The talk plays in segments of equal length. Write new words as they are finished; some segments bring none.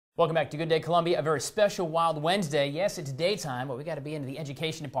Welcome back to Good Day Columbia, a very special Wild Wednesday. Yes, it's daytime, but we got to be in the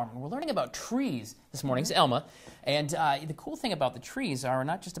education department. We're learning about trees this morning. It's Elma. And the cool thing about the trees are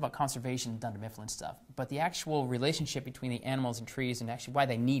not just about conservation and Dunder Mifflin stuff, but the actual relationship between the animals and trees and actually why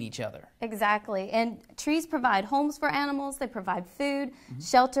they need each other. Exactly. And trees provide homes for animals. They provide food,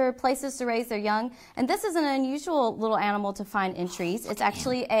 shelter, places to raise their young. And this is an unusual little animal to find in trees. It's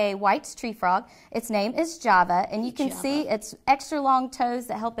actually a white tree frog. Its name is Java. And you can see its extra long toes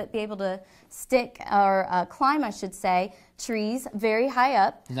that help it be able to stick or climb, I should say, trees very high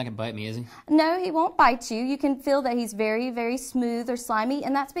up. He's not going to bite me, is he? No, he won't bite you. You can feel that he's very, very smooth or slimy,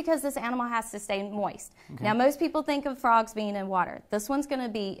 and that's because this animal has to stay moist. Okay. Now, most people think of frogs being in water. This one's going to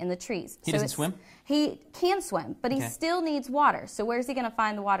be in the trees. He doesn't swim? He can swim, but he still needs water. So where's he going to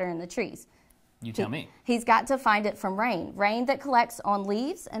find the water in the trees? You tell me. He's got to find it from rain. Rain that collects on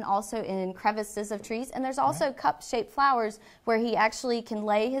leaves and also in crevices of trees. And there's also cup-shaped flowers where he actually can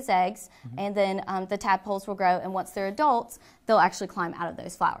lay his eggs, and then the tadpoles will grow. And once they're adults, they'll actually climb out of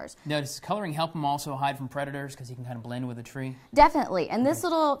those flowers. Now, does coloring help him also hide from predators because he can kind of blend with the tree? Definitely. And this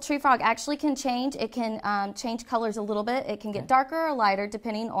little tree frog actually can change. It can change colors a little bit. It can get darker or lighter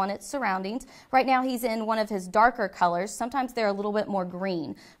depending on its surroundings. Right now, he's in one of his darker colors. Sometimes they're a little bit more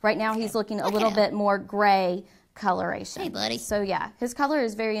green. Right now, he's looking a little bit more gray coloration. Hey, buddy. So, yeah, his color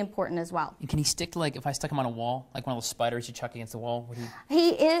is very important as well. And can he stick to, like, if I stuck him on a wall, like one of those spiders you chuck against the wall? Would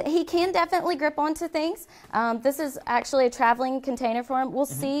he can definitely grip onto things. This is actually a traveling container for him. We'll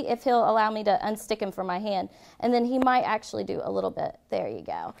see if he'll allow me to unstick him from my hand. And then he might actually do a little bit. There you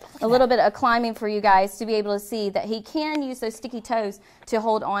go. A little bit of climbing for you guys to be able to see that he can use those sticky toes to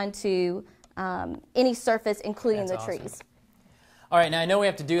hold on to any surface, including the trees. All right, now I know we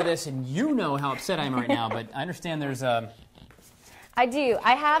have to do this, and you know how upset I am right now, but I understand there's a... I do.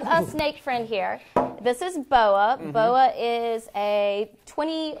 I have a snake friend here. This is Boa. Boa is a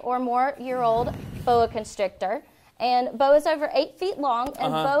 20 or more year old boa constrictor, and Boa's over 8 feet long,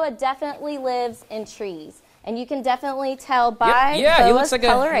 and Boa definitely lives in trees. And you can definitely tell by Boa's coloration. He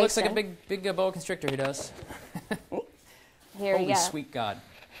looks like a big boa constrictor, he does. Here we go. Holy sweet God.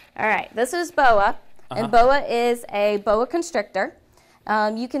 All right, this is Boa, and Boa is a boa constrictor.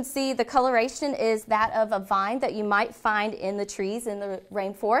 You can see the coloration is that of a vine that you might find in the trees in the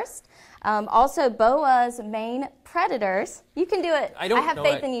rainforest. Also, boa's main predators, you can do it. I have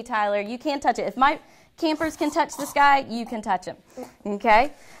faith in you, Tyler. You can touch it. If my campers can touch this guy, you can touch him.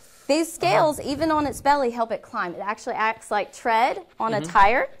 Okay? These scales, even on its belly, help it climb. It actually acts like tread on a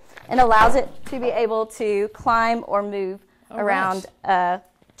tire and allows it to be able to climb or move around a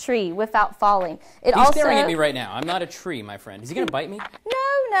tree without falling. He's staring at me right now. I'm not a tree, my friend. Is he going to bite me?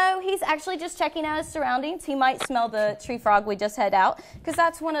 No, he's actually just checking out his surroundings. He might smell the tree frog we just had out because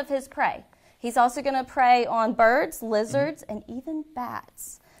that's one of his prey. He's also going to prey on birds, lizards, and even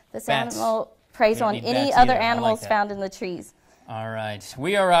bats. This animal preys on any other animals found in the trees. All right.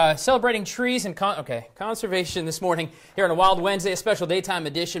 We are celebrating trees and conservation this morning here on a Wild Wednesday, a special daytime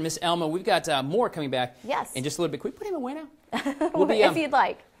edition. Miss Elma, we've got more coming back in just a little bit. Can we put him away now? If you'd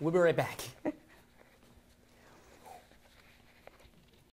like. We'll be right back.